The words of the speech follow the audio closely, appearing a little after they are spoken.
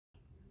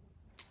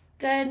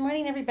Good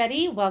morning,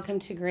 everybody. Welcome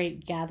to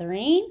Great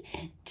Gathering.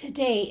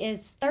 Today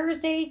is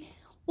Thursday.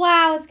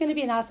 Wow, it's going to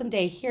be an awesome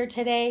day here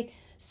today.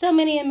 So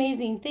many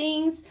amazing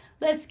things.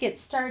 Let's get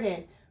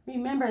started.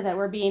 Remember that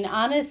we're being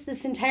honest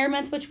this entire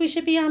month, which we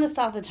should be honest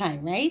all the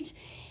time, right?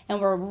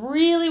 And we're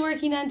really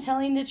working on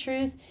telling the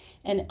truth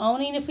and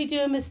owning if we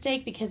do a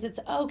mistake, because it's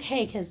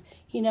okay, because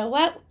you know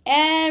what?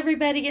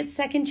 Everybody gets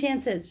second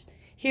chances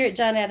here at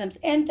John Adams,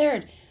 and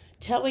third,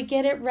 till we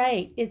get it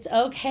right. It's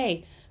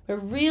okay.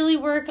 But really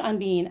work on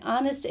being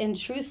honest and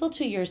truthful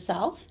to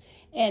yourself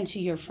and to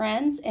your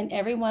friends and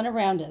everyone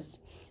around us.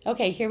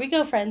 Okay, here we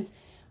go, friends.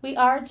 We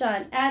are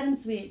John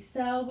Adams. We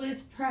excel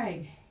with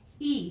pride.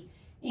 E,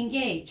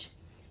 engage.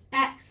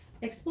 X,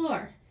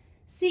 explore.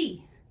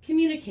 C,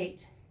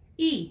 communicate.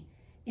 E,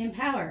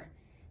 empower.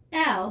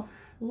 L,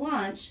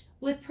 launch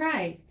with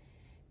pride.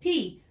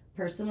 P,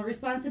 personal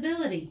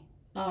responsibility.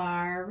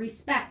 R,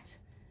 respect.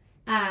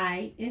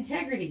 I,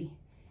 integrity.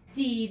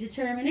 D,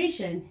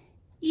 determination.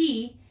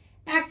 E,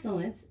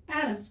 excellence,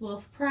 Adams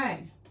Wolf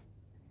pride.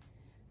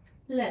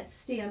 Let's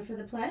stand for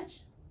the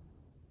pledge.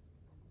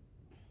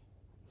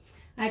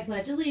 I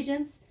pledge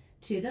allegiance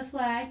to the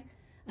flag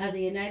of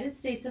the United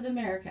States of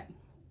America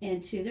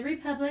and to the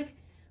republic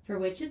for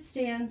which it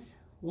stands,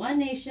 one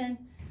nation,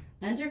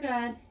 under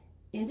God,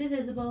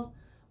 indivisible,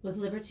 with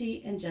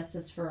liberty and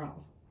justice for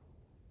all.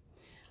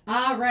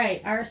 All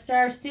right, our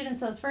star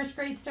students, those first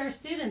grade star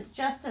students,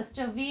 Justice,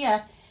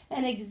 Jovia,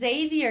 and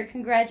Xavier,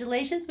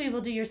 congratulations. We will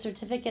do your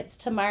certificates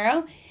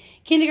tomorrow.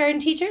 Kindergarten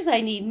teachers,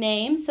 I need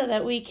names so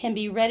that we can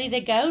be ready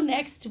to go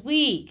next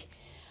week.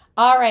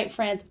 All right,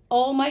 friends.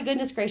 Oh, my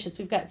goodness gracious.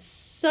 We've got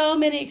so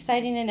many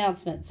exciting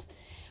announcements.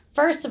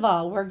 First of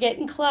all, we're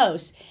getting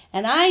close.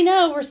 And I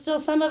know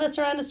some of us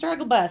are on a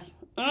struggle bus.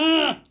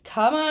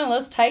 Come on,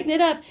 let's tighten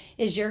it up.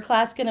 Is your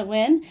class going to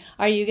win?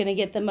 Are you going to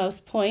get the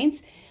most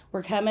points?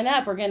 We're coming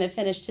up. We're going to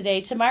finish today,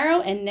 tomorrow,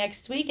 and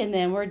next week, and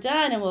then we're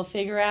done, and we'll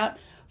figure out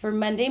for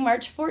Monday,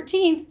 March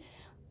 14th,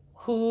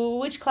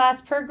 which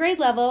class per grade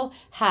level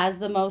has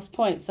the most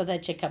points so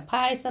that you can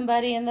pie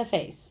somebody in the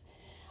face.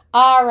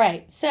 All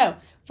right, so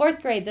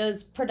fourth grade,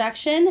 those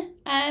production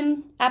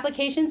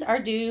applications are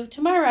due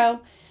tomorrow.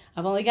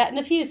 I've only gotten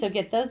a few, so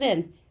get those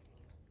in.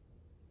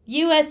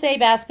 USA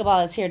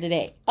basketball is here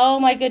today. Oh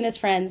my goodness,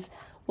 friends.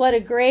 What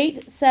a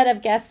great set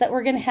of guests that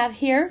we're going to have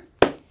here.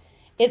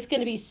 It's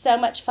going to be so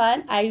much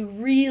fun. I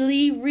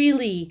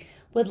really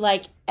would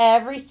like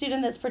every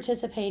student that's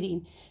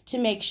participating to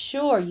make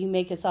sure you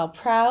make us all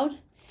proud,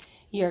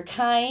 you're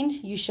kind,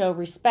 you show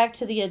respect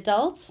to the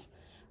adults,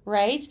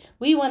 right?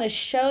 We want to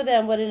show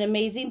them what an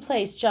amazing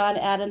place John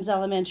Adams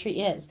Elementary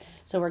is.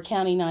 So we're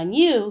counting on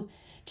you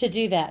to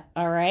do that,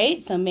 all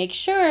right? So make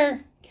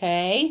sure,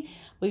 okay?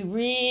 We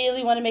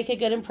really want to make a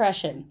good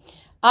impression.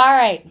 All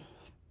right,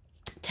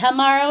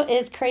 tomorrow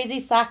is Crazy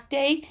Sock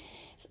Day.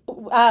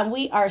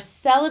 We are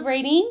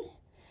celebrating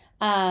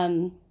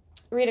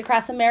Read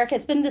Across America.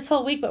 It's been this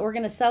whole week, but we're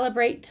going to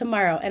celebrate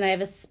tomorrow. And I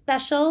have a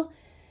special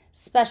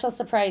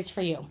surprise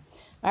for you.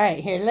 All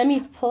right, here, let me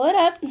pull it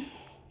up.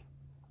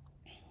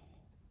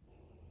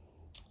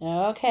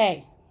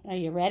 Okay, are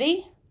you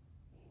ready?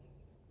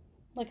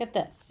 Look at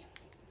this.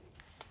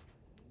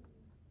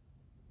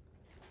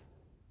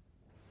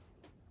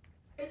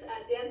 At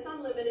Dance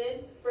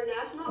Unlimited for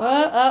National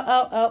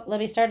Oh, let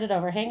me start it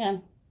over. Hang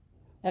on.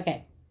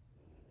 Okay.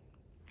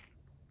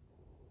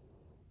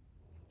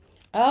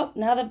 Oh,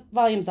 now the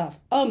volume's off.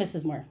 Oh,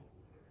 Mrs. Moore.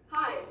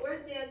 Hi, we're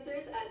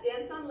dancers at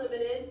Dance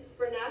Unlimited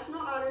for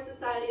National Honor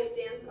Society of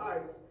Dance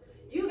Arts.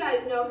 You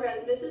guys know her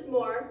as Mrs.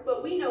 Moore,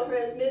 but we know her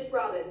as Miss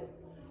Robin.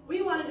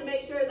 We wanted to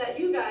make sure that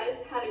you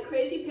guys had a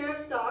crazy pair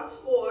of socks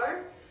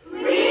for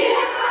Read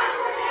Across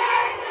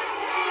America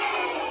Day!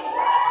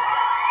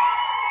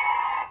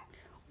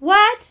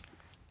 What?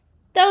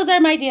 Those are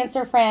my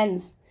dancer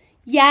friends.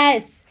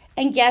 Yes,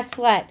 and guess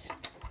what?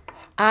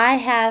 I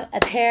have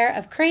a pair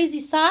of crazy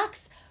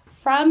socks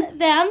from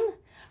them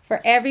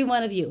for every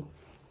one of you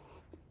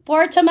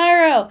for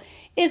tomorrow.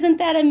 Isn't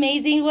that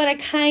amazing? What a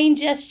kind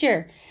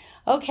gesture.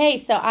 Okay,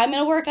 so I'm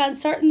going to work on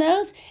sorting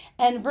those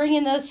and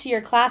bringing those to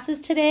your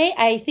classes today.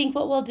 I think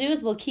what we'll do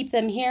is we'll keep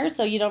them here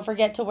so you don't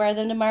forget to wear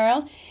them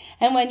tomorrow.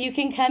 And when you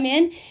can come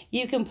in,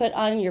 you can put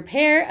on your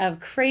pair of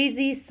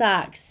crazy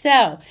socks.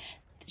 So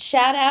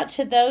shout out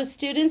to those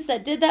students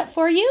that did that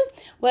for you.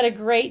 What a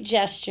great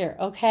gesture.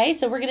 Okay,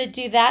 so we're going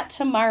to do that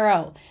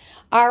tomorrow.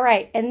 All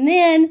right, and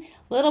then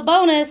little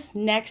bonus,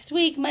 next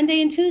week, Monday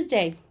and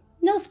Tuesday,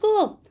 no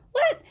school.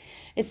 What?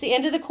 It's the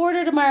end of the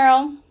quarter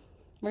tomorrow.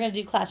 We're going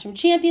to do Classroom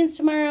Champions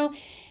tomorrow,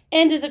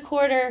 end of the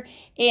quarter,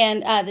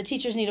 and the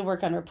teachers need to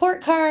work on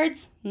report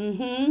cards.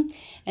 And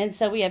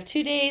so we have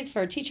 2 days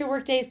for teacher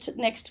work days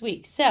next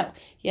week. So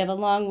you have a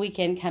long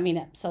weekend coming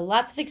up. So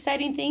lots of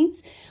exciting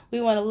things.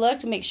 We want to look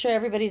to make sure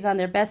everybody's on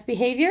their best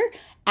behavior,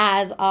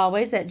 as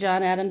always, at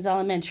John Adams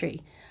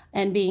Elementary,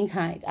 and being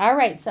kind. All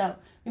right, so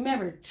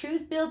remember,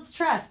 truth builds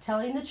trust.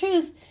 Telling the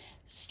truth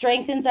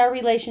strengthens our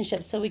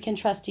relationships so we can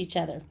trust each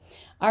other.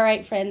 All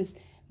right, friends,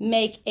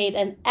 make it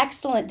an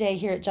excellent day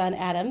here at John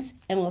Adams,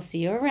 and we'll see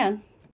you around.